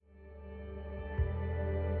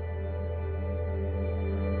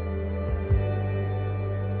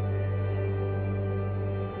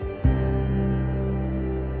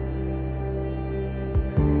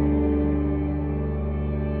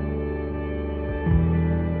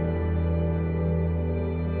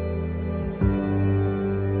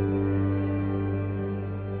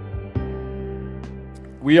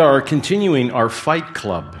We are continuing our Fight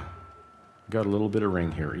Club. Got a little bit of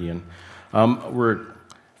rain here, Ian. We're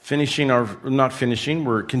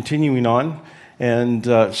continuing on. And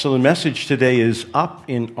so the message today is Up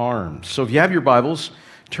in Arms. So if you have your Bibles,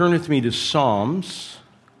 turn with me to Psalms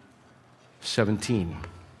 17.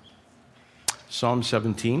 Psalm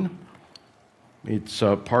 17. It's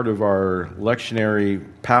part of our lectionary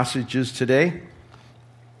passages today.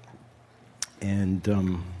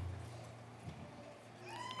 And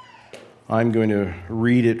I'm going to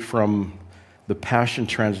read it from the Passion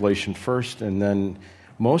Translation first, and then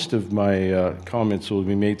most of my comments will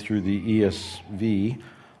be made through the ESV,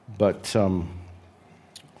 but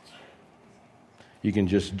you can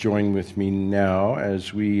just join with me now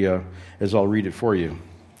as I'll read it for you.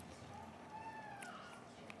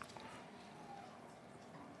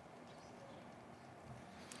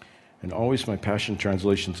 And always my Passion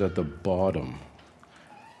Translation's at the bottom.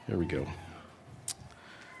 There we go.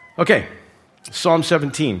 Okay, Psalm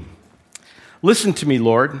 17. Listen to me,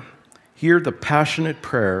 Lord. Hear the passionate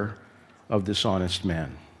prayer of this honest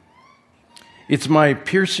man. It's my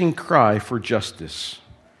piercing cry for justice.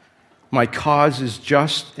 My cause is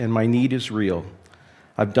just and my need is real.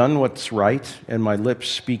 I've done what's right and my lips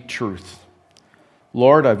speak truth.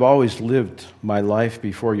 Lord, I've always lived my life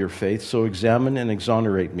before your faith, so examine and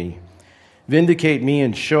exonerate me. Vindicate me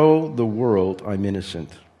and show the world I'm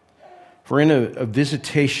innocent. For in a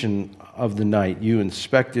visitation of the night, you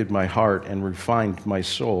inspected my heart and refined my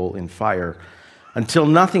soul in fire, until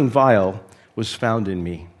nothing vile was found in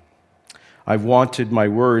me. I've wanted my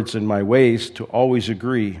words and my ways to always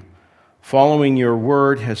agree. Following your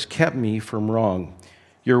word has kept me from wrong.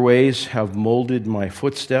 Your ways have molded my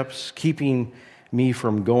footsteps, keeping me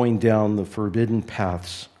from going down the forbidden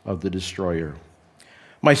paths of the destroyer.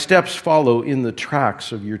 My steps follow in the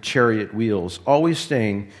tracks of your chariot wheels, always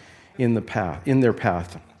staying in their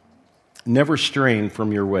path, never straying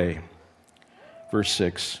from your way. Verse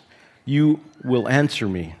 6, you will answer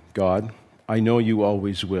me, God. I know you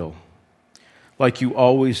always will. Like you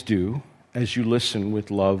always do, as you listen with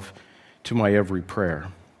love to my every prayer.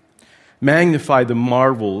 Magnify the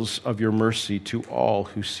marvels of your mercy to all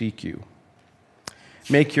who seek you.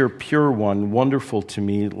 Make your pure one wonderful to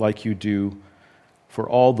me like you do for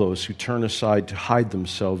all those who turn aside to hide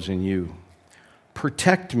themselves in you.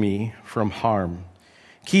 Protect me from harm.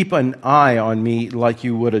 Keep an eye on me like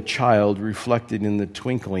you would a child reflected in the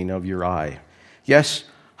twinkling of your eye. Yes,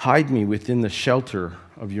 hide me within the shelter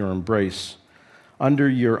of your embrace, under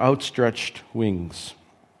your outstretched wings.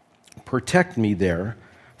 Protect me there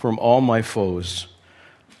from all my foes,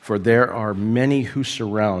 for there are many who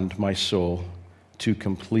surround my soul to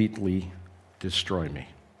completely destroy me.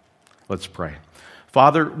 Let's pray.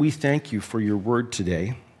 Father, we thank you for your word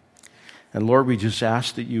today. And Lord, we just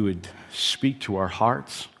ask that you would speak to our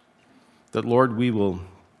hearts, that, Lord, we will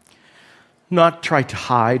not try to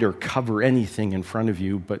hide or cover anything in front of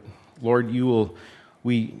you, but, Lord,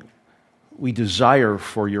 we desire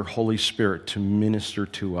for your Holy Spirit to minister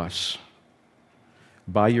to us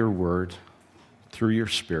by your word, through your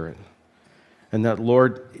Spirit, and that,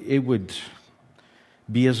 Lord, it would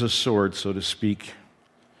be as a sword, so to speak,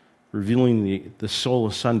 revealing the soul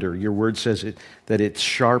asunder. Your word says that it's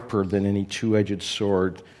sharper than any two-edged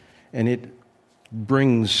sword, and it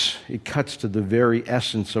cuts to the very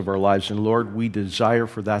essence of our lives. And Lord, we desire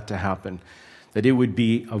for that to happen, that it would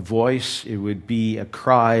be a voice, it would be a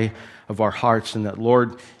cry of our hearts, and that,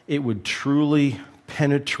 Lord, it would truly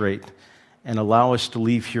penetrate and allow us to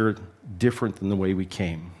leave here different than the way we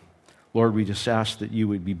came. Lord, we just ask that you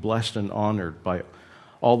would be blessed and honored by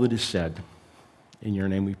all that is said. In your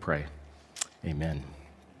name we pray. Amen.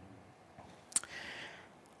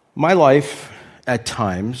 My life, at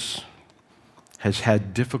times, has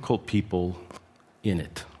had difficult people in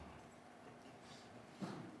it.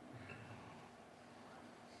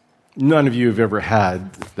 None of you have ever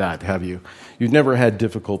had that, have you? You've never had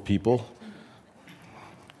difficult people.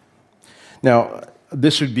 Now,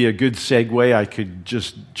 this would be a good segue. I could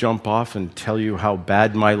just jump off and tell you how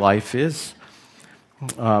bad my life is.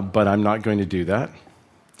 But I'm not going to do that.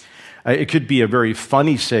 It could be a very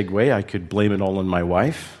funny segue. I could blame it all on my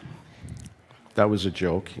wife. That was a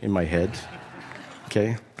joke in my head.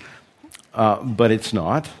 Okay? But it's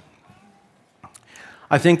not.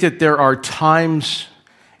 I think that there are times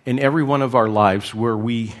in every one of our lives where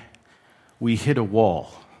we hit a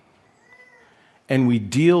wall and we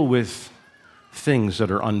deal with things that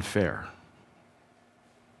are unfair.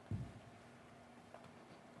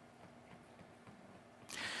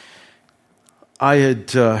 I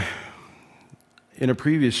had, in a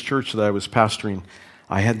previous church that I was pastoring,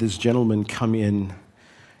 I had this gentleman come in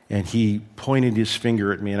and he pointed his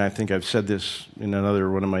finger at me, and I think I've said this in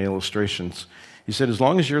another one of my illustrations. He said, as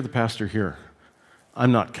long as you're the pastor here,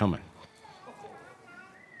 I'm not coming.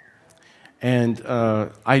 And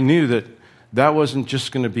I knew that wasn't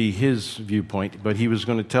just going to be his viewpoint, but he was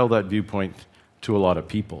going to tell that viewpoint to a lot of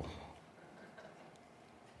people.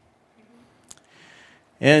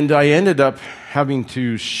 And I ended up having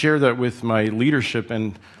to share that with my leadership.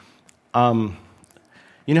 And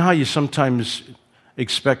you know how you sometimes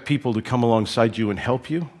expect people to come alongside you and help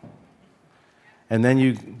you? And then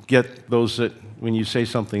you get those that, when you say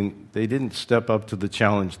something, they didn't step up to the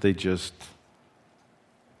challenge. They just,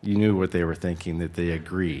 you knew what they were thinking, that they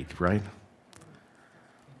agreed, right?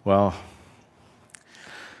 Well,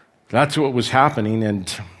 that's what was happening. And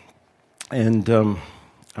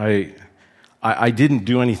I didn't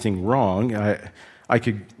do anything wrong. I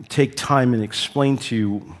could take time and explain to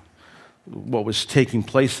you what was taking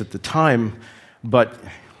place at the time, but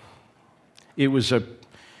it was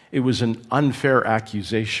an unfair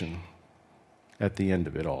accusation at the end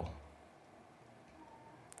of it all.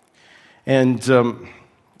 And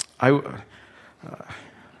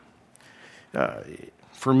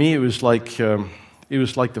for me, it was like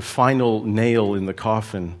the final nail in the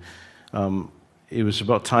coffin. It was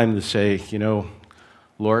about time to say,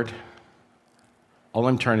 Lord, all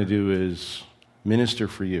I'm trying to do is minister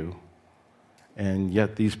for you, and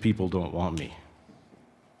yet these people don't want me.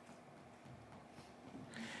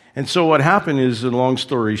 And so what happened is, long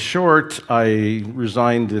story short, I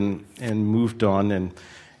resigned and moved on, and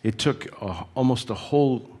it took almost a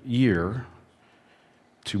whole year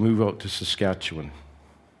to move out to Saskatchewan.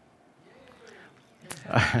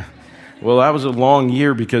 Well, that was a long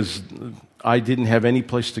year because I didn't have any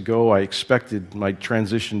place to go. I expected my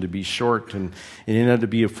transition to be short, and it ended up to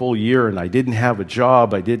be a full year, and I didn't have a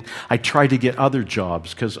job. I tried to get other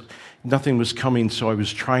jobs because nothing was coming, so I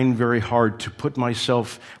was trying very hard to put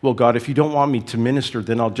myself, well, God, if you don't want me to minister,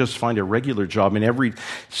 then I'll just find a regular job. And every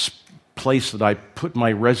place that I put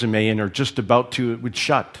my resume in or just about to, it would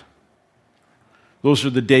shut. Those are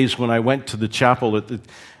the days when I went to the chapel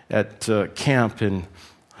at camp, and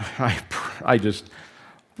I just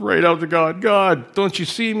prayed out to God, God, don't you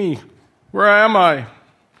see me? Where am I?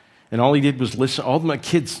 And all he did was listen. All my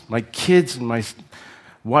kids and my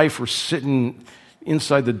wife were sitting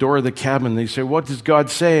inside the door of the cabin. They said, what does God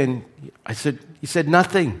say? And he said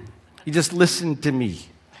nothing. He just listened to me.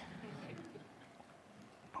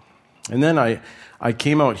 And then I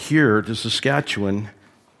came out here to Saskatchewan,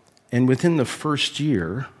 and within the first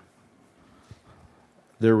year,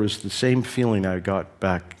 there was the same feeling I got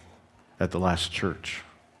back at the last church.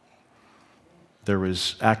 There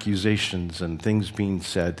was accusations and things being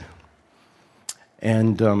said.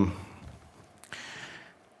 And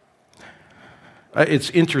it's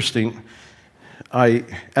interesting.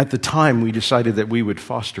 At the time, we decided that we would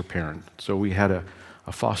foster parent. So we had a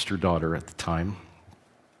foster daughter at the time.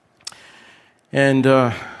 And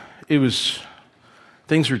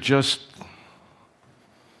things were just,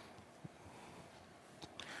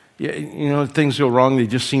 things go wrong. They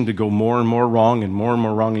just seem to go more and more wrong,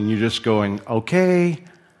 and you're just going, okay,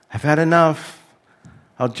 I've had enough.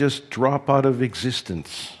 I'll just drop out of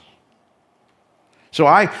existence. So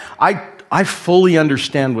I fully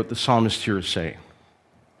understand what the psalmist here is saying.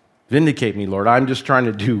 Vindicate me, Lord. I'm just trying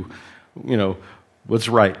to do, what's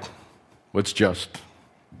right, what's just.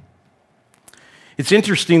 It's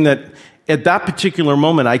interesting that at that particular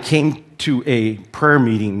moment, I came to a prayer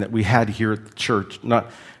meeting that we had here at the church.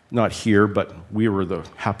 Not here, but we were the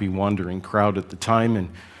happy wandering crowd at the time, and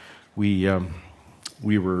we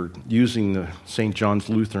were using the St. John's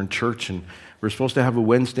Lutheran Church, and we were supposed to have a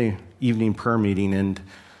Wednesday evening prayer meeting. And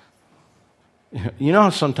you know how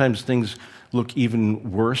sometimes things look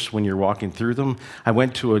even worse when you're walking through them? I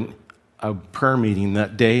went to a prayer meeting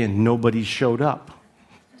that day, and nobody showed up.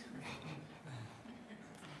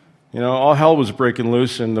 All hell was breaking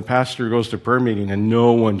loose, and the pastor goes to prayer meeting, and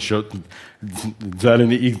no one showed. Is that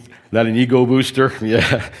an ego booster?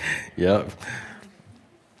 Yeah.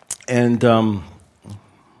 And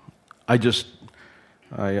I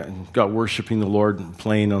got worshiping the Lord and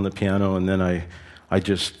playing on the piano, and then I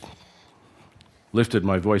just lifted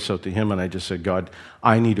my voice out to him, and I just said, God,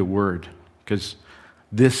 I need a word, because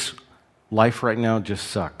this life right now just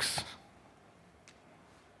sucks.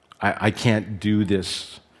 I can't do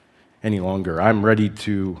this any longer. I'm ready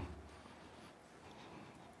to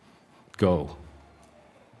go.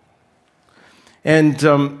 And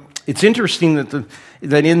it's interesting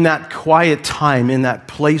that in that quiet time, in that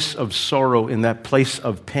place of sorrow, in that place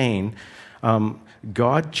of pain,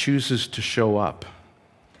 God chooses to show up.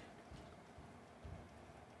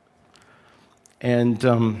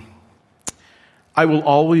 And I will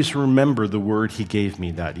always remember the word he gave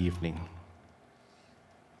me that evening.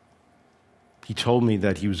 He told me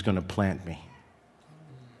that he was going to plant me.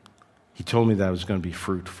 He told me that I was going to be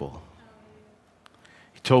fruitful.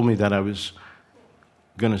 He told me that I was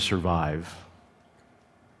going to survive.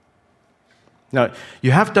 Now,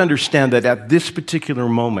 you have to understand that at this particular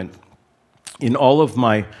moment, in all of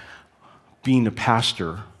my being a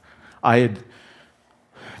pastor, I had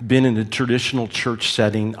been in a traditional church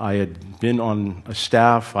setting. I had been on a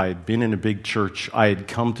staff. I had been in a big church. I had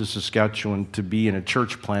come to Saskatchewan to be in a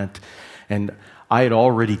church plant, and I had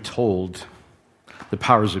already told the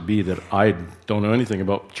powers that be that I don't know anything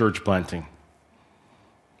about church planting.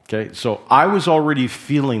 Okay, so I was already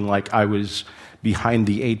feeling like I was behind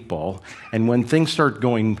the 8 ball, and when things start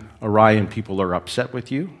going awry and people are upset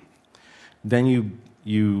with you, then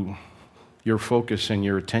your focus and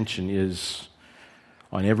your attention is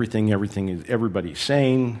on everybody's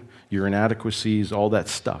saying, your inadequacies, all that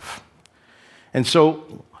stuff. And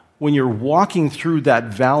so when you're walking through that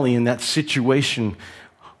valley in that situation,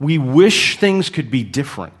 we wish things could be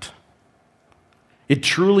different. It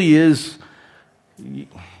truly is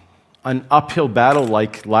an uphill battle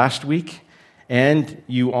like last week, and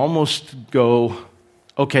you almost go,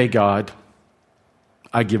 okay, God,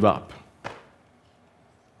 I give up.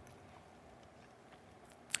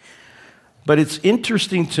 But it's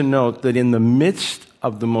interesting to note that in the midst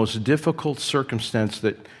of the most difficult circumstance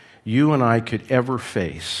that you and I could ever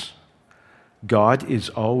face, God is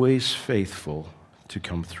always faithful to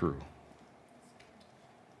come through.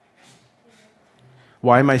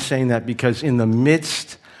 Why am I saying that? Because in the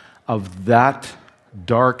midst of that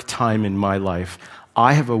dark time in my life,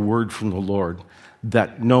 I have a word from the Lord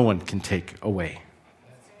that no one can take away.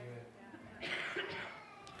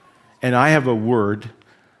 And I have a word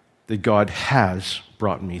that God has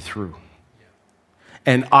brought me through.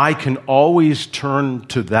 And I can always turn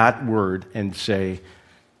to that word and say,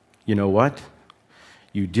 you know what?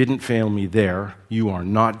 You didn't fail me there. You are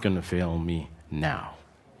not going to fail me now.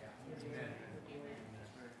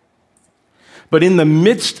 But in the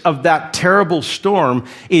midst of that terrible storm,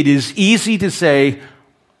 it is easy to say,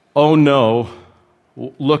 oh no,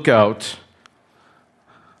 look out,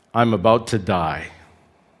 I'm about to die.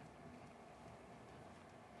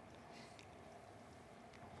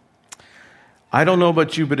 I don't know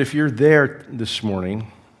about you, but if you're there this morning,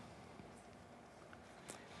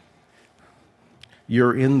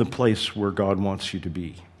 you're in the place where God wants you to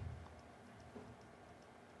be.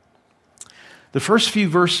 The first few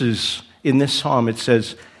verses in this psalm, it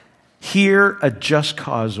says, hear a just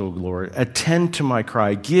cause, O Lord. Attend to my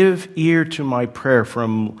cry. Give ear to my prayer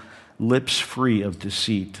from lips free of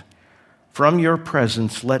deceit. From your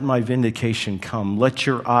presence, let my vindication come. Let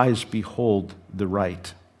your eyes behold the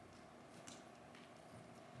right.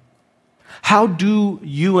 How do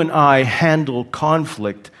you and I handle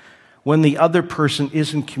conflict when the other person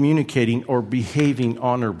isn't communicating or behaving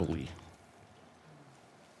honorably?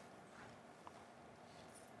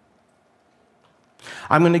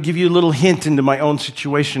 I'm going to give you a little hint into my own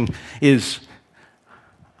situation. Is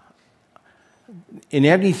in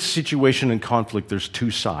any situation in conflict, there's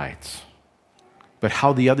two sides. But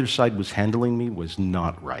how the other side was handling me was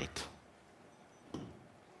not right.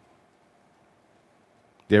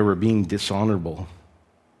 They were being dishonorable.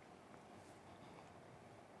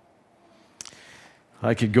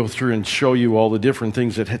 I could go through and show you all the different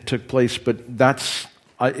things that took place, but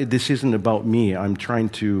this isn't about me. I'm trying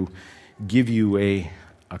to give you a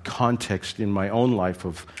context in my own life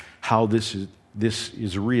of how this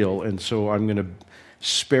is real, and so I'm going to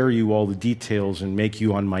spare you all the details and make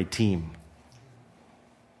you on my team.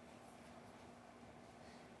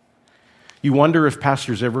 You wonder if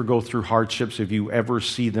pastors ever go through hardships, if you ever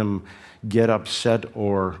see them get upset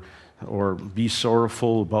or be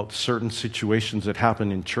sorrowful about certain situations that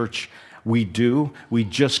happen in church. We do. We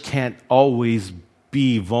just can't always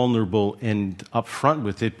be vulnerable and upfront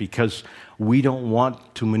with it because we don't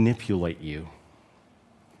want to manipulate you.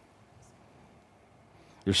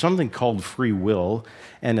 There's something called free will,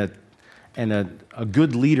 and a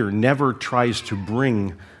good leader never tries to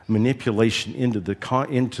bring manipulation into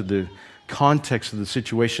the context of the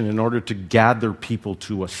situation in order to gather people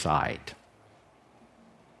to a side.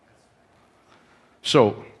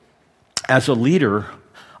 So, as a leader,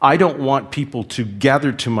 I don't want people to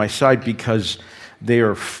gather to my side because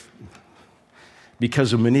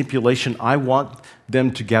because of manipulation. I want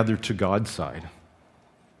them to gather to God's side.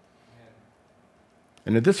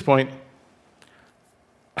 And at this point,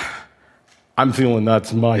 I'm feeling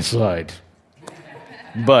that's my side.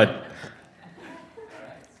 But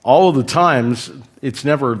all of the times, it's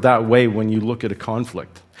never that way when you look at a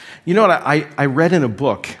conflict. You know what? I read in a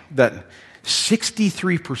book that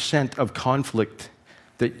 63% of conflict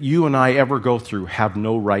that you and I ever go through have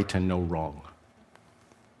no right and no wrong.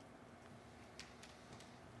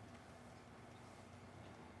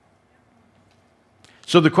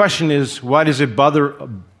 So the question is, why does it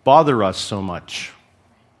bother us so much?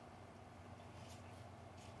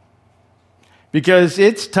 Because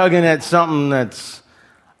it's tugging at something that's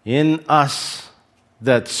in us,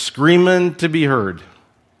 that's screaming to be heard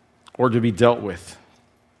or to be dealt with.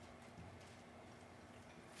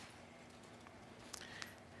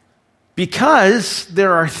 Because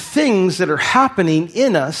there are things that are happening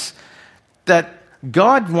in us that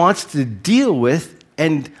God wants to deal with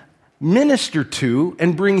and minister to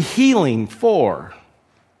and bring healing for.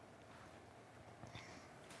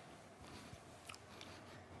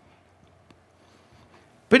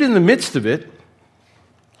 But in the midst of it,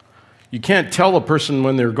 you can't tell a person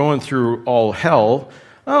when they're going through all hell,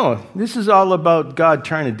 oh, this is all about God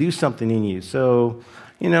trying to do something in you. So,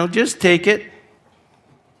 just take it.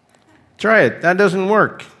 Try it. That doesn't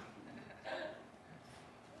work.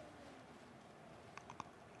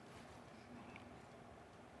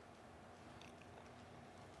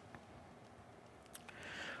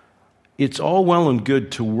 It's all well and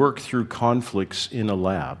good to work through conflicts in a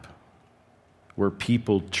lab where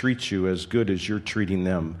people treat you as good as you're treating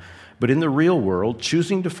them. But in the real world,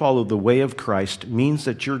 choosing to follow the way of Christ means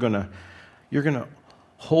that you're going to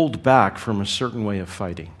hold back from a certain way of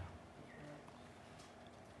fighting.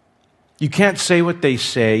 You can't say what they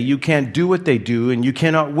say, you can't do what they do, and you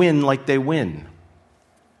cannot win like they win.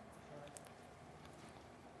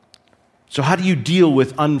 So how do you deal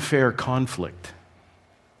with unfair conflict?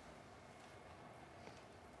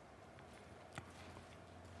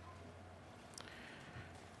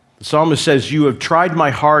 The psalmist says, "You have tried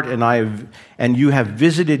my heart, and you have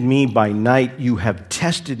visited me by night. You have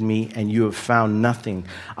tested me, and you have found nothing.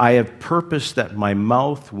 I have purposed that my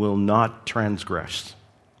mouth will not transgress."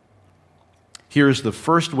 Here's the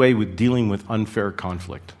first way with dealing with unfair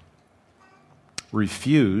conflict.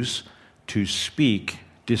 Refuse to speak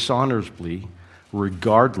dishonorably,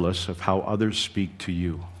 regardless of how others speak to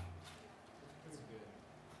you.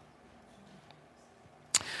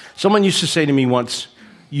 Someone used to say to me once,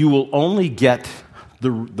 you will only get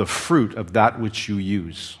the fruit of that which you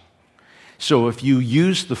use. So if you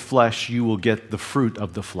use the flesh, you will get the fruit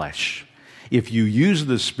of the flesh. If you use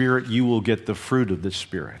the Spirit, you will get the fruit of the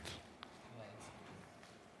Spirit.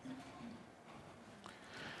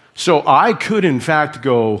 So I could, in fact,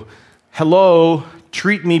 go, hello,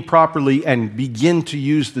 treat me properly, and begin to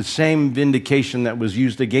use the same vindication that was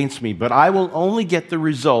used against me. But I will only get the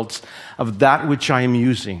results of that which I am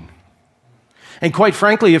using. And quite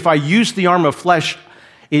frankly, if I use the arm of flesh,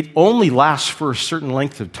 it only lasts for a certain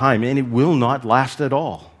length of time, and it will not last at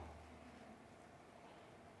all.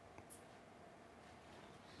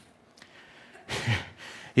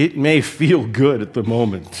 It may feel good at the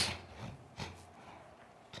moment.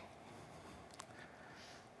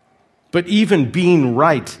 But even being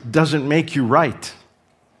right doesn't make you right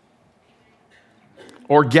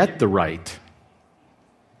or get the right.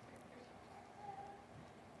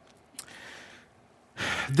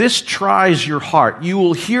 This tries your heart. You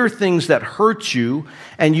will hear things that hurt you,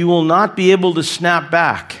 and you will not be able to snap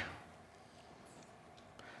back.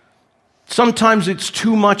 Sometimes it's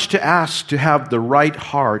too much to ask to have the right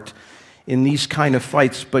heart in these kind of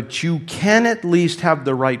fights, but you can at least have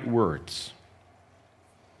the right words.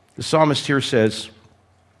 The psalmist here says,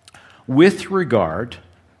 with regard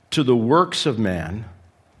to the works of man,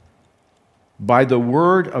 by the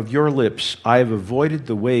word of your lips, I have avoided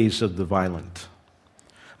the ways of the violent.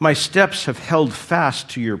 My steps have held fast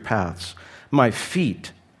to your paths. My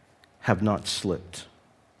feet have not slipped.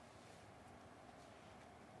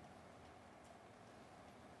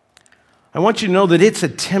 I want you to know that it's a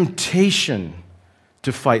temptation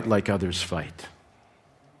to fight like others fight.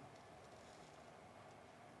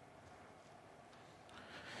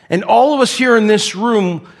 And all of us here in this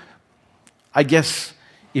room, I guess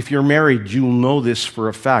if you're married, you'll know this for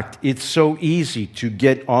a fact. It's so easy to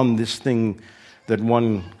get on this thing that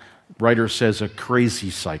one writer says, a crazy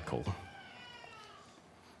cycle.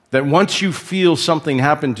 That once you feel something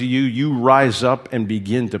happen to you, you rise up and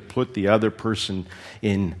begin to put the other person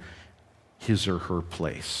in his or her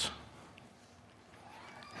place.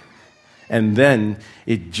 And then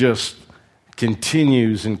it just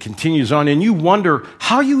continues and continues on, and you wonder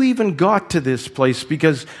how you even got to this place,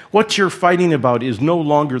 because what you're fighting about is no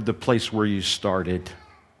longer the place where you started.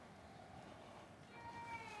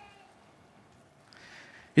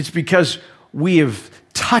 It's because we have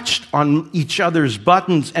touched on each other's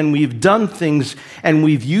buttons and we've done things and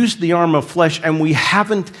we've used the arm of flesh and we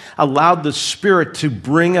haven't allowed the Spirit to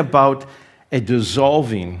bring about a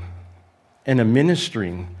dissolving and a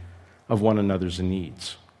ministering of one another's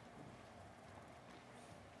needs.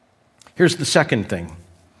 Here's the second thing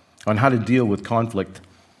on how to deal with conflict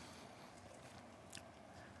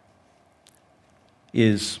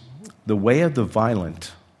is the way of the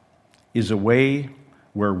violent is a way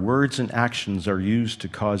where words and actions are used to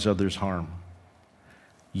cause others harm.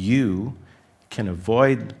 You can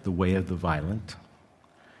avoid the way of the violent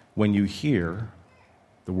when you hear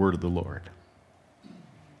the word of the Lord.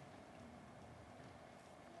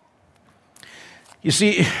 You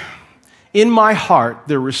see, in my heart,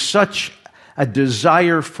 there was such a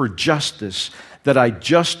desire for justice that I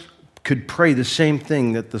just could pray the same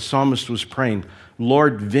thing that the psalmist was praying.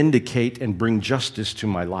 Lord, vindicate and bring justice to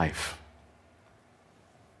my life.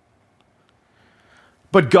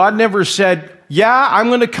 But God never said, yeah, I'm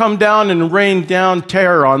going to come down and rain down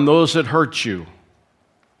terror on those that hurt you.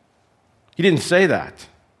 He didn't say that.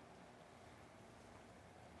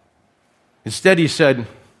 Instead, he said,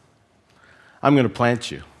 I'm going to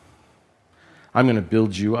plant you. I'm going to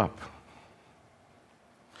build you up.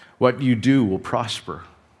 What you do will prosper.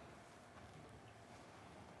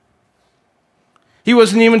 He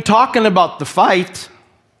wasn't even talking about the fight.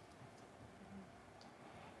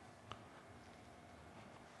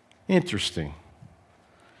 Interesting.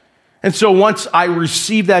 And so once I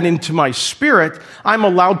receive that into my spirit, I'm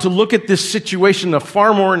allowed to look at this situation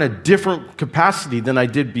far more in a different capacity than I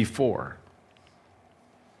did before.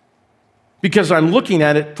 Because I'm looking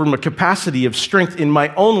at it from a capacity of strength in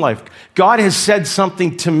my own life. God has said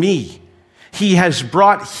something to me. He has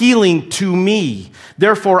brought healing to me.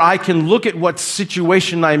 Therefore, I can look at what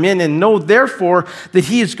situation I'm in and know, therefore, that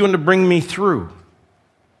He is going to bring me through.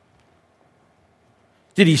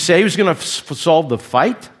 Did He say He was going to solve the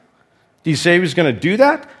fight? Did He say He was going to do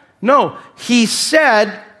that? No. He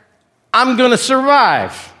said, I'm going to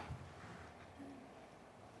survive.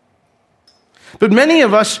 But many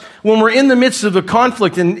of us, when we're in the midst of a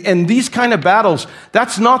conflict and these kind of battles,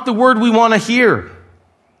 that's not the word we want to hear.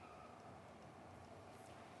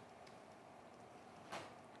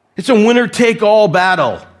 It's a winner-take-all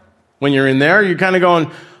battle. When you're in there, you're kind of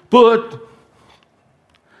going, but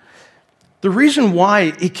the reason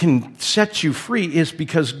why it can set you free is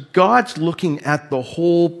because God's looking at the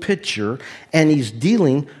whole picture and He's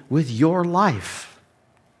dealing with your life.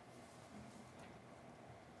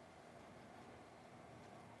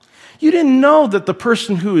 You didn't know that the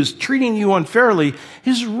person who is treating you unfairly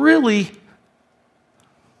is really,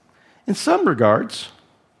 in some regards,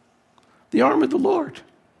 the arm of the Lord.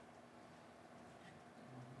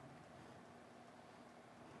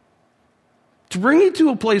 To bring you to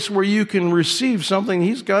a place where you can receive something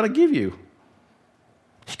He's got to give you.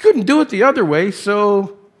 He couldn't do it the other way,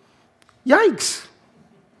 so yikes.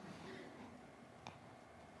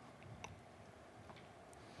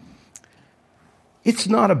 It's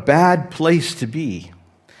not a bad place to be.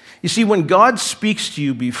 You see, when God speaks to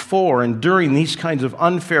you before and during these kinds of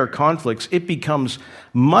unfair conflicts, it becomes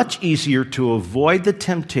much easier to avoid the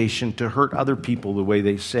temptation to hurt other people the way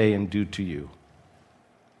they say and do to you.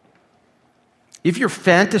 If you're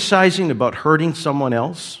fantasizing about hurting someone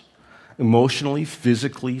else, emotionally,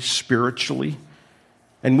 physically, spiritually,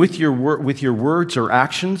 and with your words or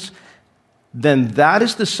actions, then that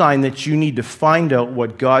is the sign that you need to find out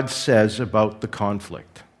what God says about the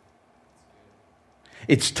conflict.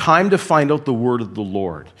 It's time to find out the word of the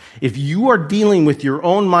Lord. If you are dealing with your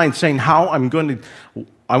own mind saying what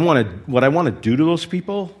I want to do to those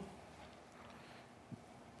people,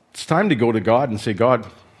 it's time to go to God and say, God,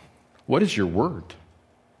 what is your word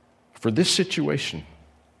for this situation?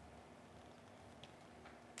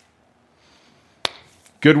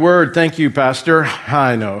 Good word. Thank you, Pastor.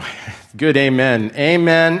 I know. Good amen.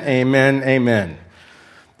 Amen, amen, amen.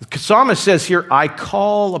 The psalmist says here, I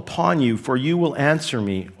call upon you, for you will answer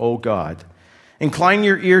me, O God. Incline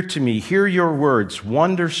your ear to me. Hear your words.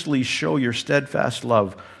 Wondrously show your steadfast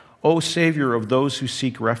love, O Savior of those who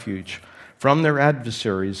seek refuge from their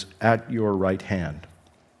adversaries at your right hand.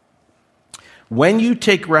 When you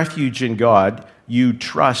take refuge in God, you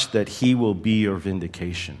trust that He will be your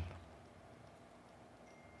vindication.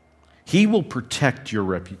 He will protect your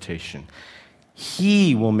reputation.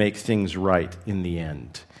 He will make things right in the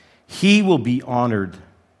end. He will be honored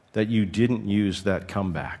that you didn't use that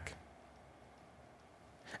comeback.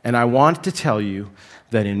 And I want to tell you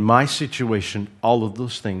that in my situation, all of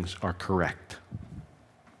those things are correct.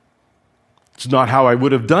 It's not how I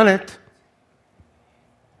would have done it,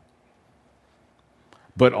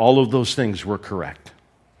 but all of those things were correct.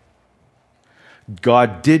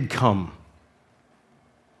 God did come.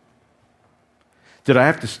 Did I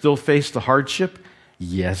have to still face the hardship?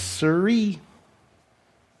 Yes, sirree.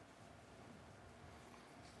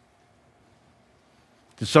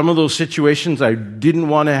 Did some of those situations I didn't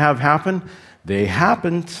want to have happen? They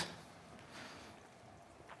happened.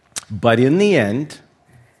 But in the end,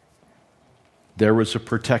 there was a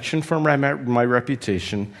protection for my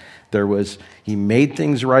reputation. He made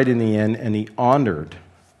things right in the end, and he honored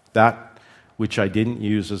that which I didn't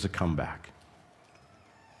use as a comeback.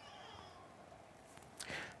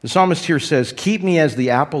 The psalmist here says, "Keep me as the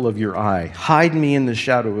apple of your eye. Hide me in the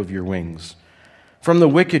shadow of your wings. From the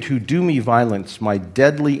wicked who do me violence, my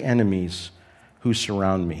deadly enemies who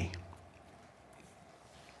surround me."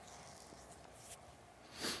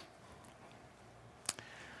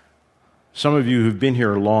 Some of you who've been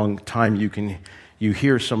here a long time, you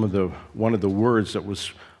hear one of the words that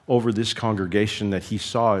was over this congregation that he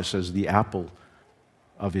saw us as the apple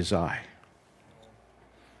of his eye.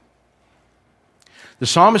 The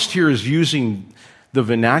psalmist here is using the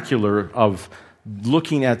vernacular of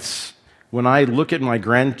looking at, when I look at my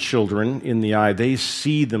grandchildren in the eye, they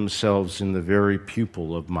see themselves in the very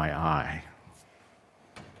pupil of my eye.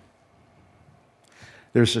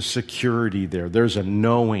 There's a security there. There's a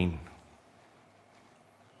knowing.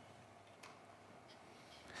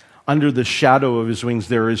 Under the shadow of his wings,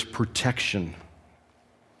 there is protection.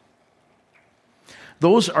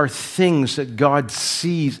 Those are things that God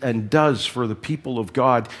sees and does for the people of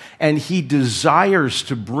God, and he desires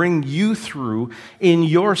to bring you through in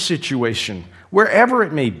your situation, whatever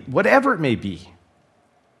it may be.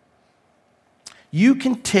 You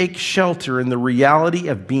can take shelter in the reality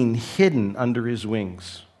of being hidden under his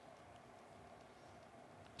wings.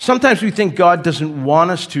 Sometimes we think God doesn't want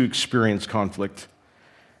us to experience conflict.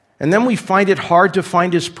 And then we find it hard to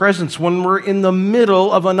find his presence when we're in the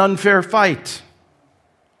middle of an unfair fight.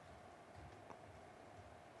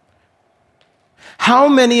 How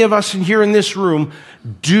many of us in here in this room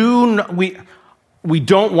we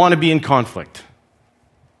don't want to be in conflict?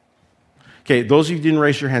 Okay, those of you who didn't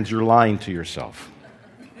raise your hands, you're lying to yourself.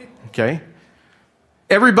 Okay?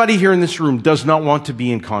 Everybody here in this room does not want to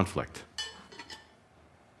be in conflict.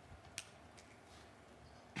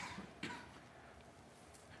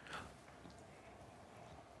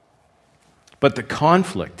 But the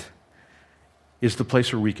conflict is the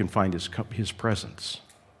place where we can find his presence.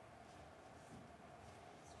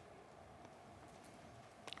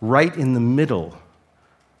 Right in the middle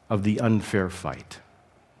of the unfair fight.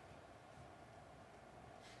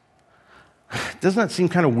 Doesn't that seem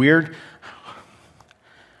kind of weird?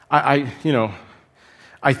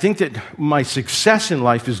 I think that my success in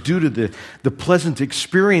life is due to the pleasant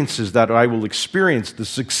experiences that I will experience, the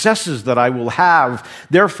successes that I will have.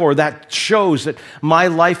 Therefore, that shows that my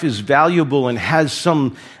life is valuable and has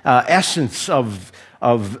some essence of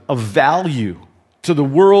value to the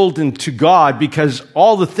world and to God because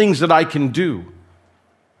all the things that I can do.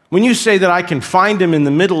 When you say that I can find him in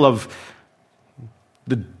the middle of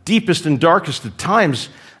the deepest and darkest of times,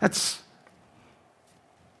 that's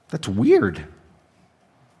weird.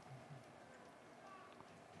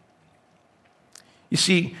 You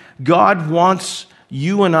see, God wants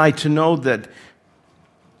you and I to know that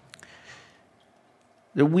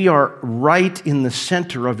we are right in the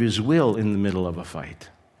center of his will in the middle of a fight.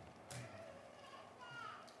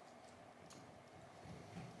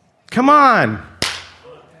 Come on.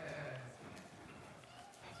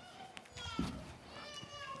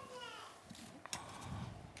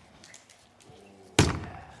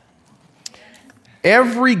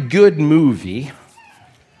 Every good movie.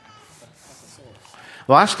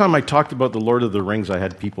 Last time I talked about the Lord of the Rings, I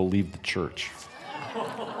had people leave the church.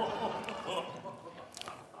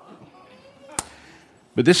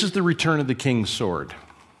 But this is the Return of the King's Sword.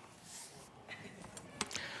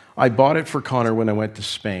 I bought it for Connor when I went to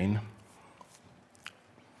Spain.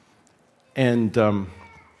 And, I'm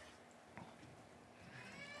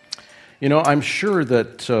sure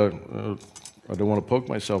that, I don't want to poke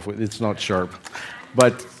myself with it, it's not sharp,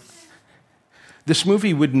 but this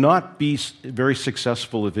movie would not be very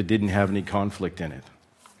successful if it didn't have any conflict in it.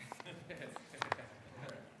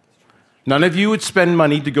 None of you would spend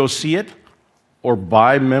money to go see it or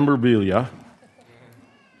buy memorabilia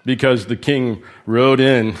because the king rode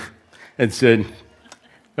in and said,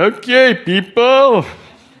 "Okay, people,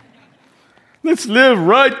 let's live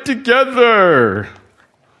right together."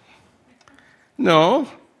 No,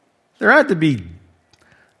 there had to be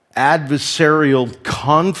adversarial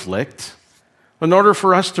conflict in order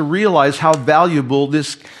for us to realize how valuable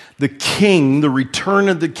the king, the return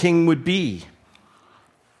of the king would be.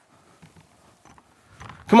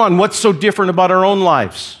 Come on, what's so different about our own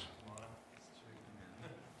lives?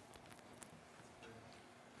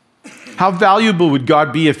 How valuable would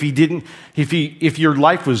God be if your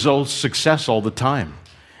life was all success all the time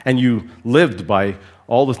and you lived by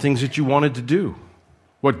all the things that you wanted to do?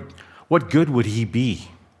 What good would he be?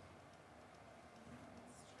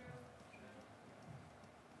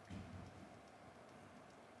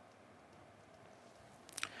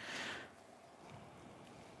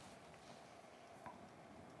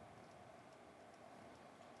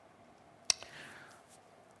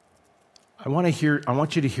 I want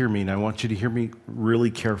you to hear me, and I want you to hear me really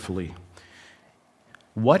carefully.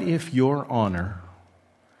 What if your honor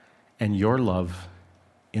and your love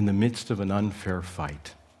in the midst of an unfair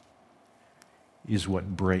fight is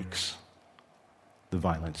what breaks the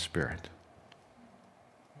violent spirit?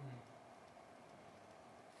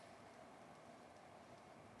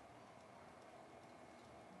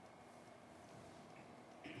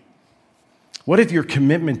 What if your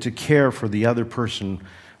commitment to care for the other person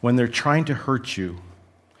when they're trying to hurt you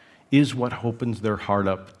is what opens their heart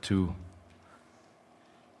up to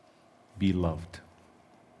be loved?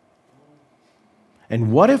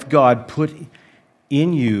 And what if God put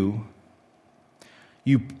you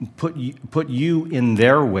in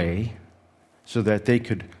their way so that they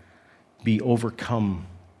could be overcome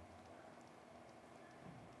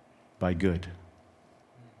by good?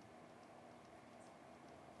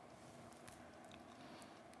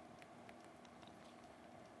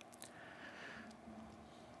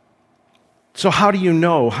 So how do you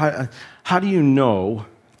know? How do you know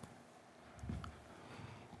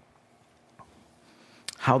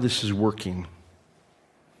how this is working?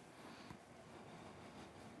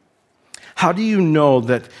 How do you know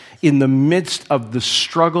that in the midst of the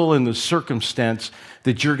struggle and the circumstance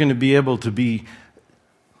that you're going to be able to be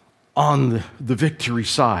on the victory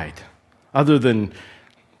side, other than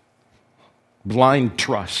blind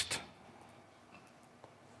trust?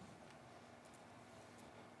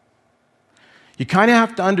 You kind of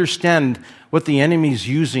have to understand what the enemy's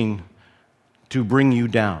using to bring you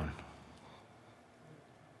down.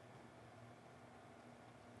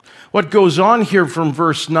 What goes on here from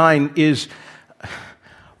verse 9 is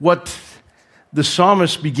what the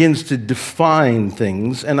psalmist begins to define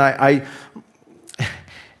things, and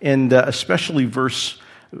especially verse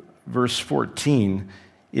 14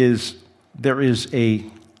 is there is a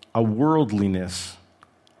worldliness.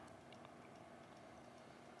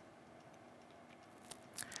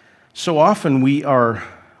 So often we are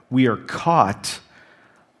caught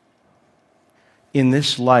in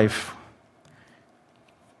this life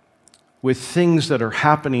with things that are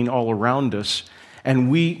happening all around us,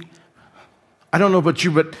 and I don't know about you,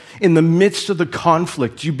 but in the midst of the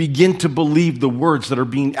conflict, you begin to believe the words that are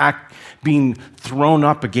being thrown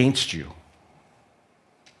up against you.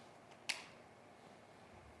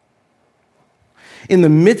 In the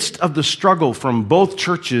midst of the struggle from both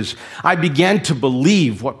churches, I began to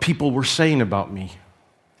believe what people were saying about me.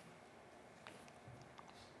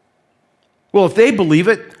 Well, if they believe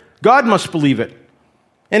it, God must believe it.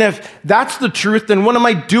 And if that's the truth, then what am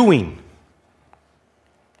I doing?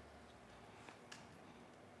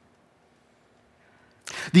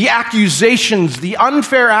 The accusations, the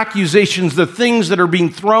unfair accusations, the things that are being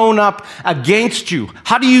thrown up against you.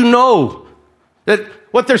 How do you know that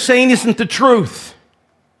what they're saying isn't the truth?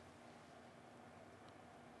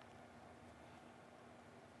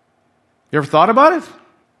 You ever thought about it?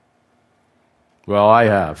 Well, I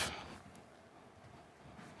have.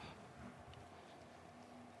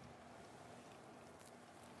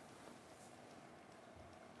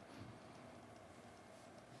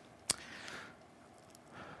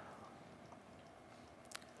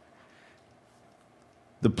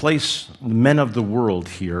 The men of the world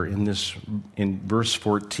here in verse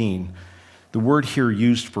 14, the word here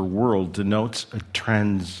used for world denotes a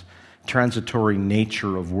transitory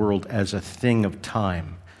nature of world as a thing of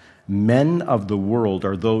time. Men of the world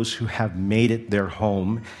are those who have made it their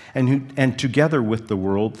home and together with the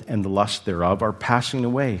world and the lust thereof are passing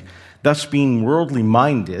away. Thus, being worldly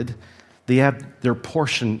minded, they have their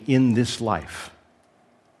portion in this life.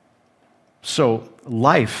 So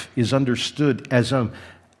life is understood as a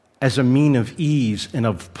mean of ease and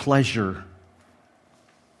of pleasure.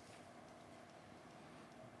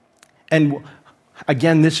 And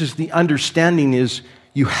again, this is the understanding is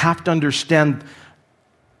you have to understand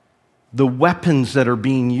the weapons that are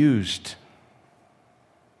being used.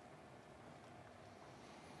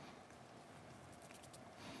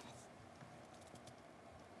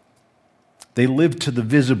 They live to the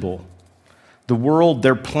visible. The world,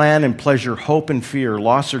 their plan and pleasure, hope and fear,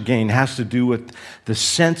 loss or gain has to do with the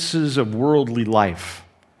senses of worldly life.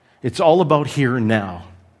 It's all about here and now.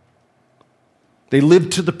 They live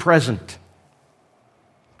to the present.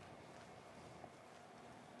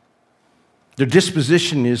 Their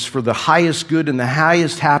disposition is for the highest good and the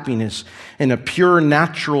highest happiness in a pure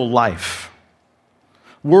natural life.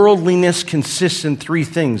 Worldliness consists in three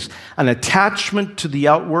things: an attachment to the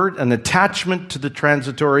outward, an attachment to the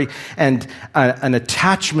transitory, and an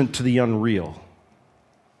attachment to the unreal.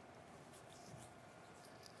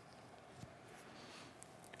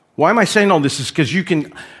 Why am I saying all this? Is because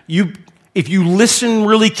if you listen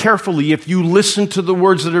really carefully, if you listen to the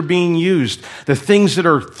words that are being used, the things that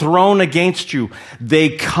are thrown against you, they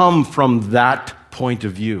come from that point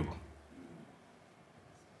of view.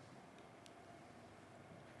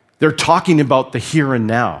 They're talking about the here and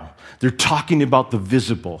now. They're talking about the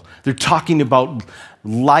visible. They're talking about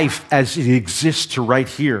life as it exists to right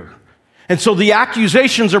here. And so the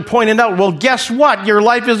accusations are pointing out, well, guess what? Your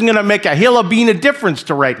life isn't going to make a hill of bean of difference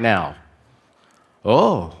to right now.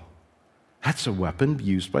 Oh, that's a weapon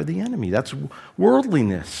used by the enemy. That's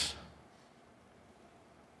worldliness.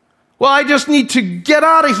 Well, I just need to get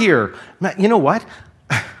out of here. You know what?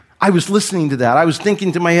 I was listening to that. I was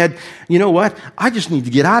thinking to my head, you know what? I just need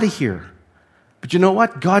to get out of here. But you know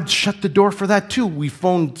what? God shut the door for that too. We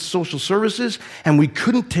phoned social services and we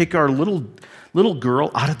couldn't take our little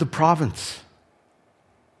girl out of the province.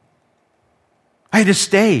 I had to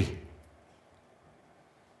stay.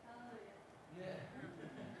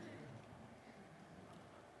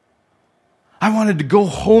 I wanted to go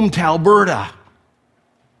home to Alberta.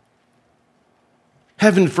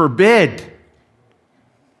 Heaven forbid.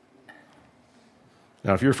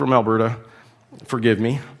 Now, if you're from Alberta, forgive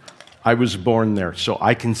me. I was born there, so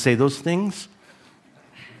I can say those things.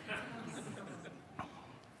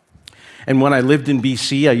 And when I lived in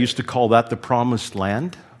BC, I used to call that the promised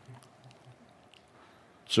land.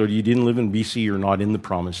 So you didn't live in BC, you're not in the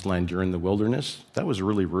promised land, you're in the wilderness. That was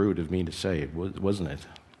really rude of me to say, wasn't it?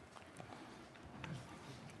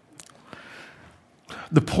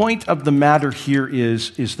 The point of the matter here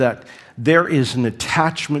is that there is an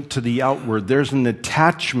attachment to the outward. There's an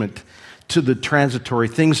attachment to the transitory,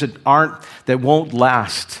 things that won't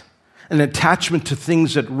last. An attachment to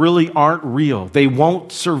things that really aren't real. They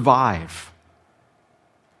won't survive.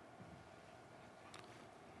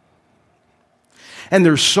 And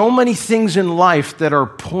there's so many things in life that are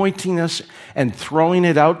pointing us and throwing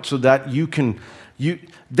it out so that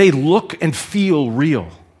they look and feel real.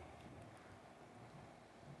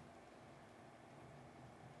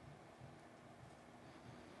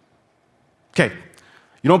 Okay,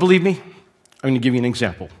 you don't believe me? I'm going to give you an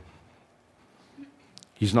example.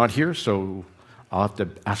 He's not here, so I'll have to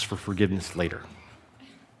ask for forgiveness later.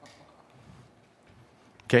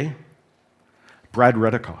 Okay? Brad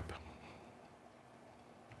Redekop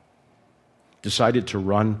decided to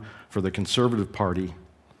run for the Conservative Party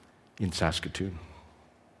in Saskatoon.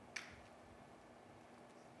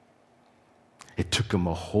 It took him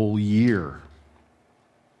a whole year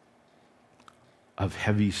of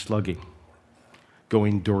heavy slugging,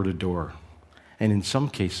 going door to door, and in some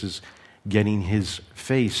cases, getting his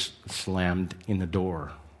face slammed in the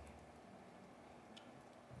door.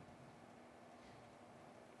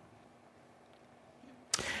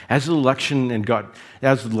 As the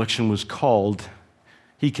election was called,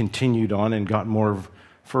 he continued on and got more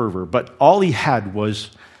fervor. But all he had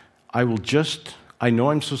was, I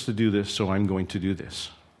know I'm supposed to do this, so I'm going to do this.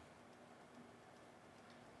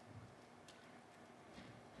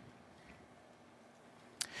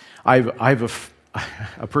 I have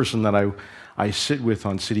a person that I sit with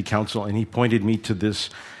on city council, and he pointed me to this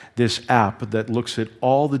app that looks at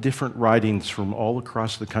all the different ridings from all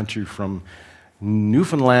across the country, from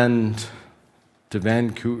Newfoundland to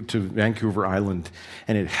Vancouver Island,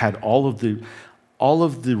 and it had all of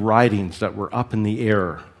the ridings that were up in the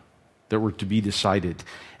air that were to be decided,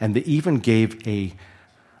 and they even gave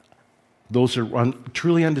those are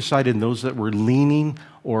truly undecided and those that were leaning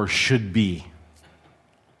or should be.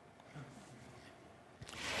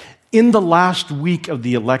 In the last week of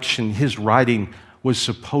the election, his riding was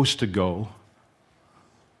supposed to go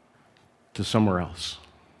to somewhere else.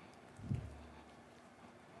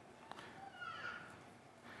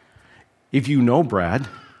 If you know Brad,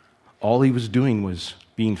 all he was doing was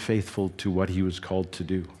being faithful to what he was called to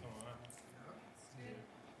do.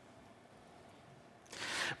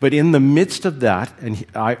 But in the midst of that, and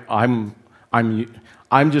I'm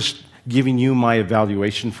just giving you my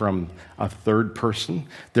evaluation from a third person,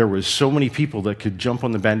 there was so many people that could jump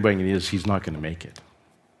on the bandwagon. He's not going to make it.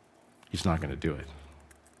 He's not going to do it.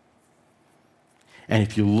 And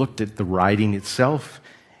if you looked at the riding itself,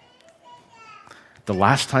 The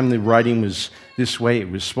last time the writing was this way, it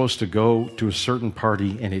was supposed to go to a certain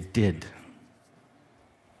party, and it did.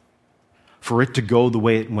 For it to go the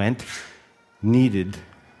way it went, needed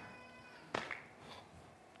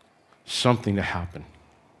something to happen.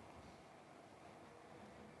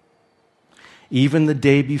 Even the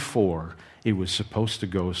day before, it was supposed to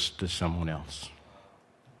go to someone else.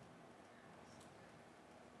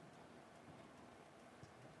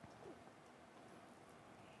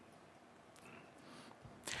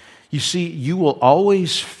 You see, you will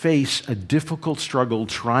always face a difficult struggle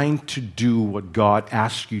trying to do what God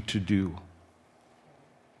asks you to do.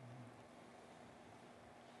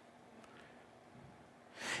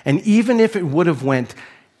 And even if it would have went,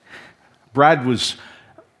 Brad was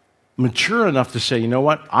mature enough to say, you know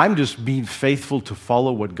what, I'm just being faithful to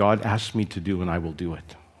follow what God asks me to do, and I will do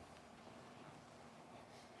it.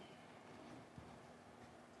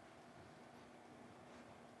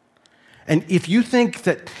 And if you think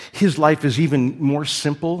that his life is even more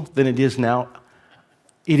simple than it is now,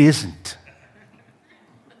 it isn't.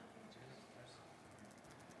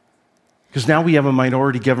 Because now we have a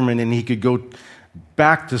minority government, and he could go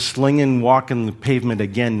back to slinging, walking the pavement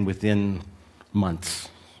again within months.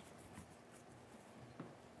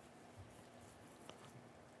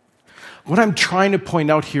 What I'm trying to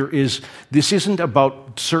point out here is this isn't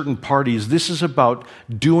about certain parties. This is about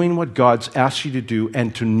doing what God's asked you to do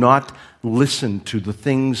and to not listen to the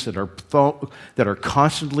things that are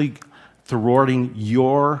constantly thwarting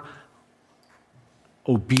your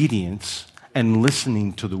obedience and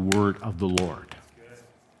listening to the word of the Lord.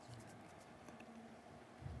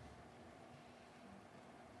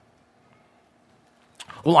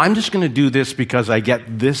 Well, I'm just going to do this because I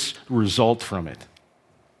get this result from it.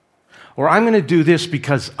 Or I'm going to do this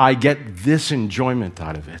because I get this enjoyment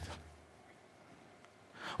out of it.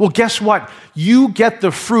 Well, guess what? You get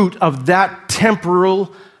the fruit of that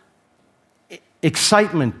temporal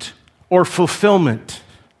excitement or fulfillment.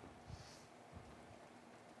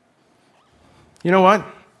 You know what?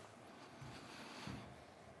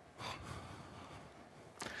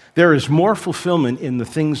 There is more fulfillment in the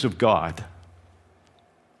things of God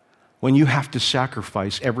when you have to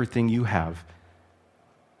sacrifice everything you have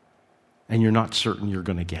and you're not certain you're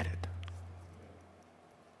going to get it.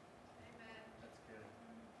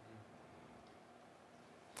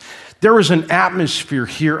 There was an atmosphere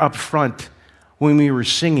here up front when we were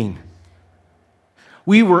singing.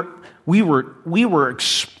 We were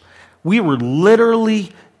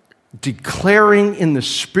literally declaring in the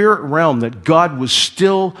spirit realm that God was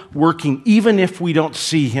still working, even if we don't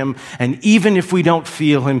see him and even if we don't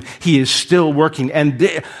feel him, he is still working.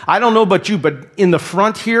 And I don't know about you, but in the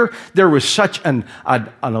front here, there was such an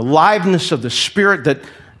aliveness of the spirit that,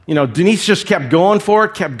 Denise just kept going for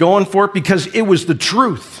it because it was the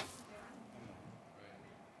truth.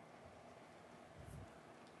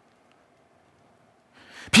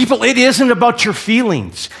 People, it isn't about your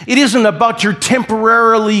feelings. It isn't about your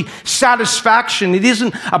temporarily satisfaction. It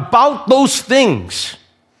isn't about those things.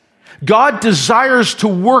 God desires to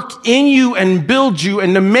work in you and build you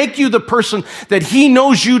and to make you the person that he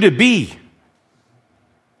knows you to be.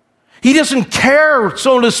 He doesn't care,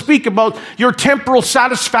 so to speak, about your temporal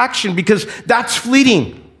satisfaction because that's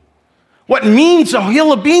fleeting. What means a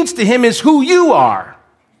hill of beans to him is who you are.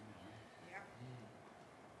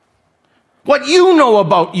 What you know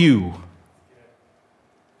about you.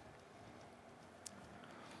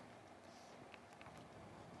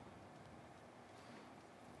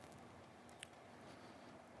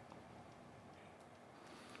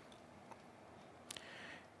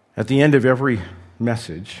 At the end of every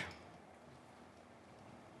message,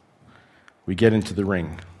 we get into the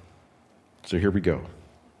ring. So here we go.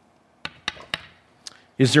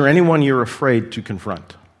 Is there anyone you're afraid to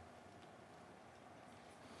confront?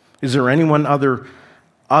 Is there anyone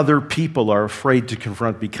other people are afraid to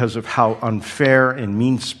confront because of how unfair and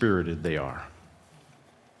mean-spirited they are?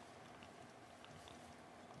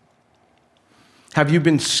 Have you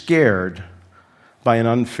been scared by an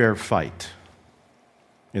unfair fight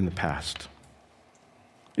in the past?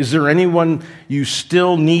 Is there anyone you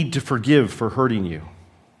still need to forgive for hurting you?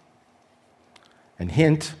 And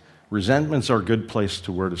hint, resentments are a good place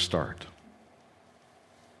to where to start.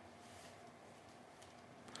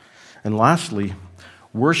 And lastly,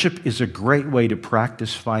 worship is a great way to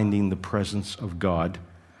practice finding the presence of God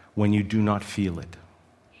when you do not feel it.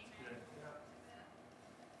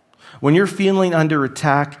 When you're feeling under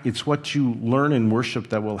attack, it's what you learn in worship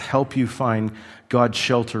that will help you find God's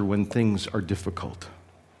shelter when things are difficult.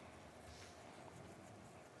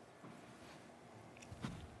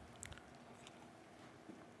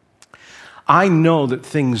 I know that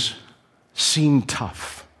things seem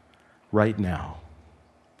tough right now.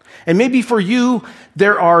 And maybe for you,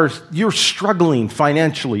 you're struggling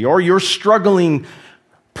financially, or you're struggling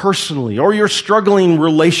personally, or you're struggling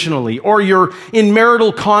relationally, or you're in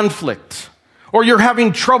marital conflict, or you're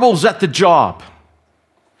having troubles at the job.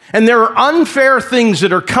 And there are unfair things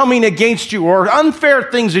that are coming against you, or unfair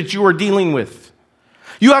things that you are dealing with.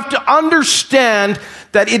 You have to understand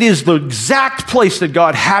that it is the exact place that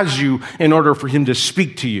God has you in order for Him to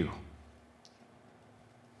speak to you.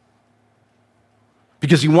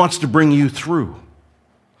 Because He wants to bring you through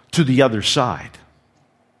to the other side.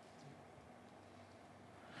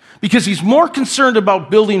 Because He's more concerned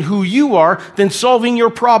about building who you are than solving your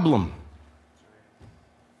problem.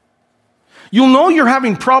 You'll know you're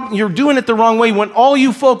having you're doing it the wrong way when all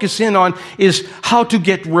you focus in on is how to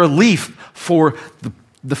get relief for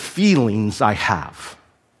the feelings I have.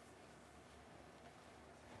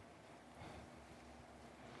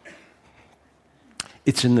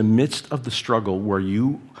 It's in the midst of the struggle where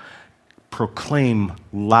you proclaim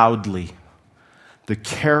loudly the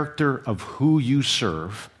character of who you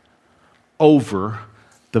serve over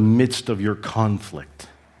the midst of your conflict.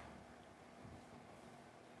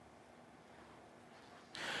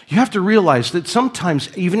 You have to realize that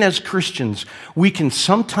sometimes, even as Christians, we can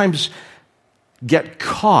sometimes get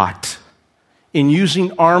caught in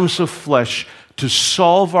using arms of flesh to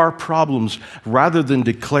solve our problems rather than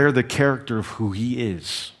declare the character of who He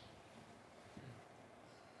is.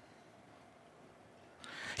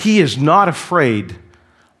 He is not afraid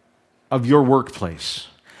of your workplace.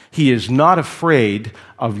 He is not afraid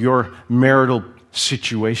of your marital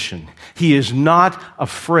situation. He is not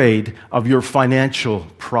afraid of your financial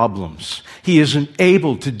problems. He is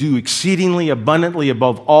able to do exceedingly abundantly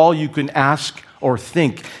above all you can ask or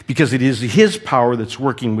think, because it is His power that's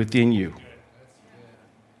working within you.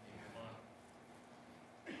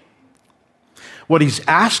 What He's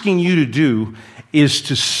asking you to do is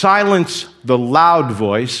to silence the loud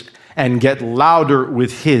voice and get louder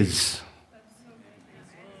with His.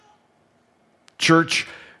 Church,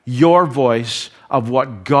 your voice of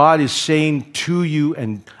what God is saying to you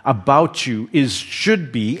and about you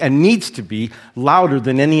should be and needs to be louder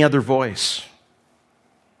than any other voice.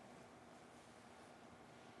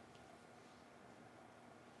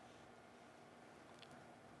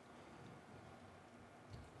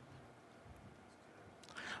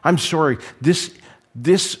 I'm sorry,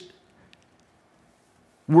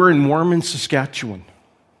 we're in Mormon, Saskatchewan.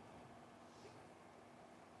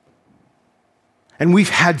 And we've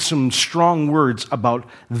had some strong words about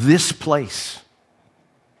this place.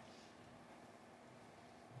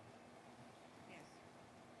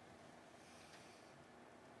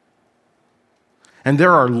 And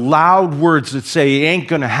there are loud words that say it ain't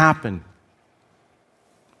going to happen.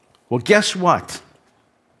 Well, guess what?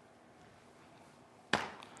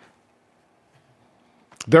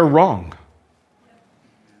 They're wrong.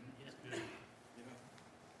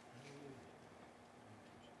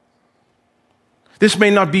 This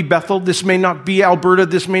may not be Bethel, this may not be Alberta,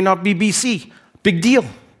 this may not be BC. Big deal.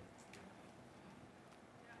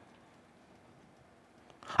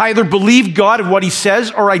 I either believe God and what He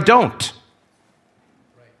says or I don't.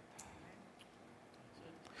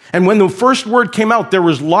 And when the first word came out, there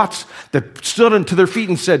was lots that stood onto their feet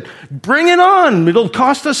and said, bring it on, it'll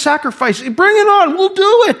cost us sacrifice. Bring it on, we'll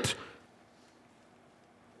do it.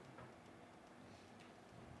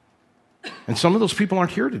 And some of those people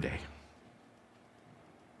aren't here today.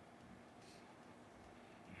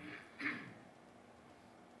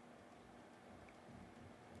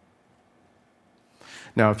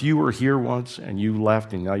 Now, if you were here once and you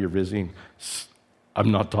left and now you're visiting,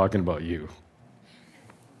 I'm not talking about you.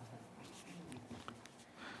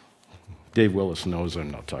 Dave Willis knows I'm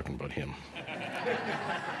not talking about him.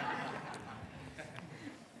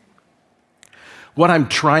 What I'm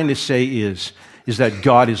trying to say is that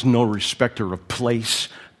God is no respecter of place,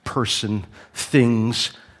 person,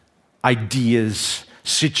 things, ideas,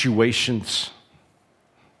 situations.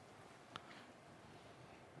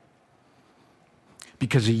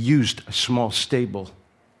 Because He used a small stable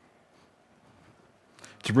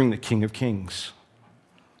to bring the King of Kings.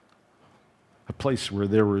 A place where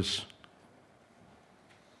there was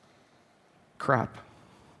crap,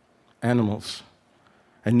 animals,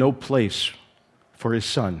 and no place for His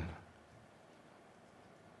Son.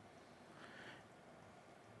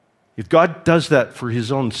 If God does that for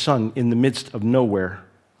His own Son in the midst of nowhere,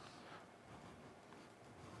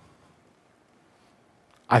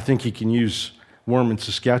 I think He can use Mormon,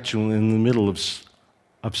 Saskatchewan in the middle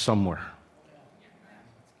of somewhere.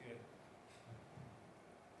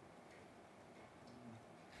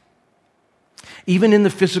 Even in the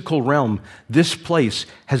physical realm, this place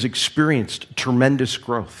has experienced tremendous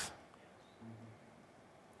growth.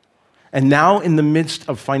 And now, in the midst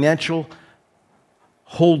of financial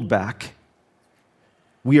holdback,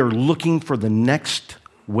 we are looking for the next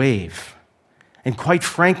wave. And quite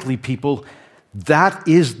frankly, people, that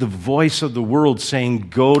is the voice of the world saying,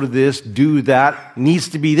 go to this, do that, needs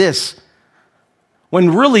to be this.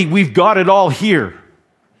 When really we've got it all here.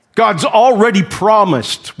 God's already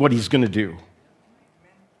promised what he's going to do.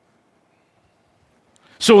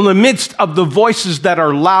 So in the midst of the voices that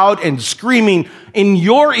are loud and screaming in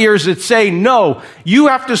your ears that say no, you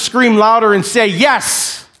have to scream louder and say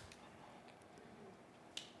yes.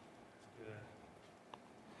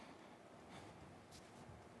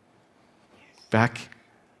 Back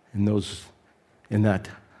in that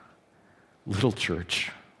little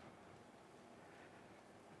church,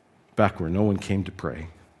 back where no one came to pray,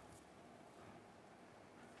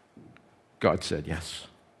 God said yes.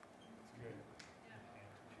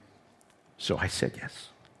 So I said yes.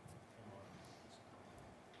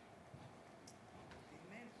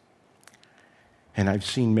 And I've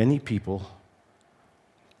seen many people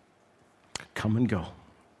come and go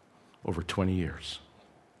over 20 years.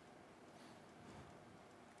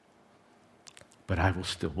 But I will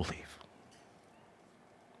still believe.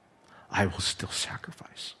 I will still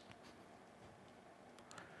sacrifice.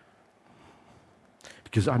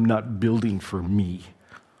 Because I'm not building for me,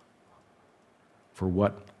 for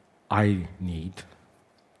what I need.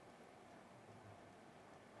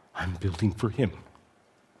 I'm building for him.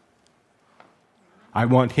 I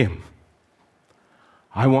want him.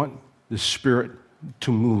 I want the Spirit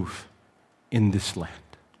to move in this land.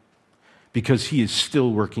 Because he is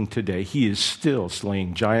still working today. He is still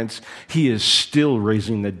slaying giants. He is still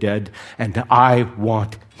raising the dead. And I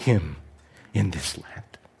want him in this land.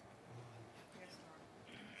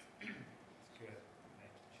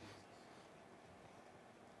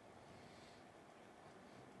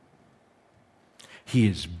 He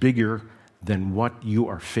is bigger than what you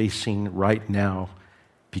are facing right now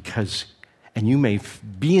and you may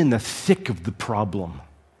be in the thick of the problem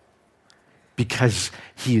because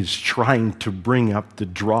he is trying to bring up the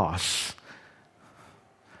dross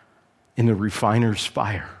in the refiner's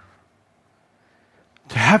fire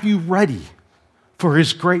to have you ready for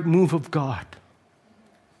his great move of God.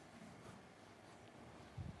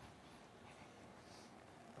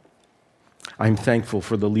 I'm thankful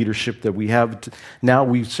for the leadership that we have. Now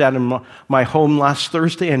we sat in my home last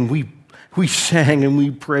Thursday and we sang and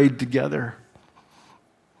we prayed together.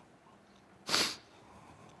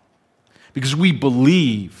 Because we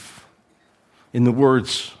believe in the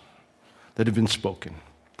words that have been spoken.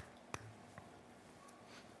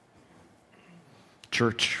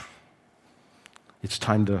 Church, it's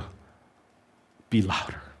time to be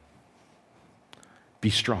louder.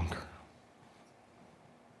 Be stronger.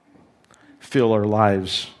 Fill our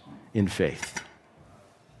lives in faith.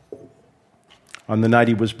 On the night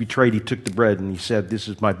he was betrayed, he took the bread and he said, "This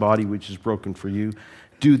is my body which is broken for you.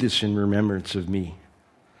 Do this in remembrance of me."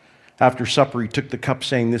 After supper, he took the cup,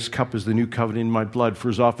 saying, "This cup is the new covenant in my blood. For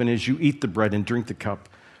as often as you eat the bread and drink the cup,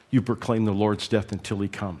 you proclaim the Lord's death until he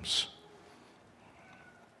comes."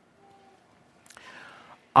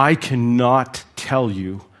 I cannot tell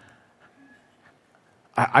you,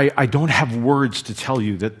 I don't have words to tell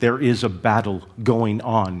you that there is a battle going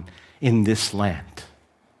on in this land.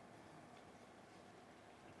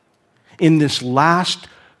 In these last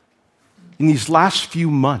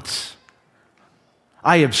few months,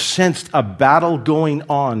 I have sensed a battle going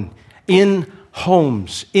on in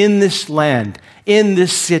homes, in this land, in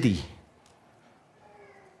this city.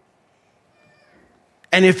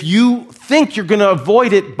 And if you think you're going to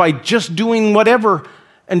avoid it by just doing whatever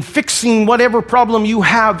and fixing whatever problem you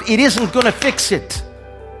have, it isn't going to fix it.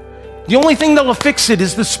 The only thing that will fix it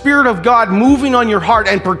is the Spirit of God moving on your heart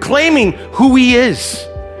and proclaiming who he is.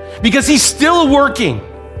 Because he's still working,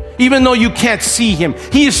 even though you can't see him.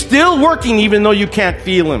 He is still working, even though you can't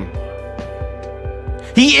feel him.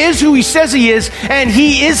 He is who he says he is, and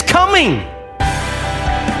he is coming.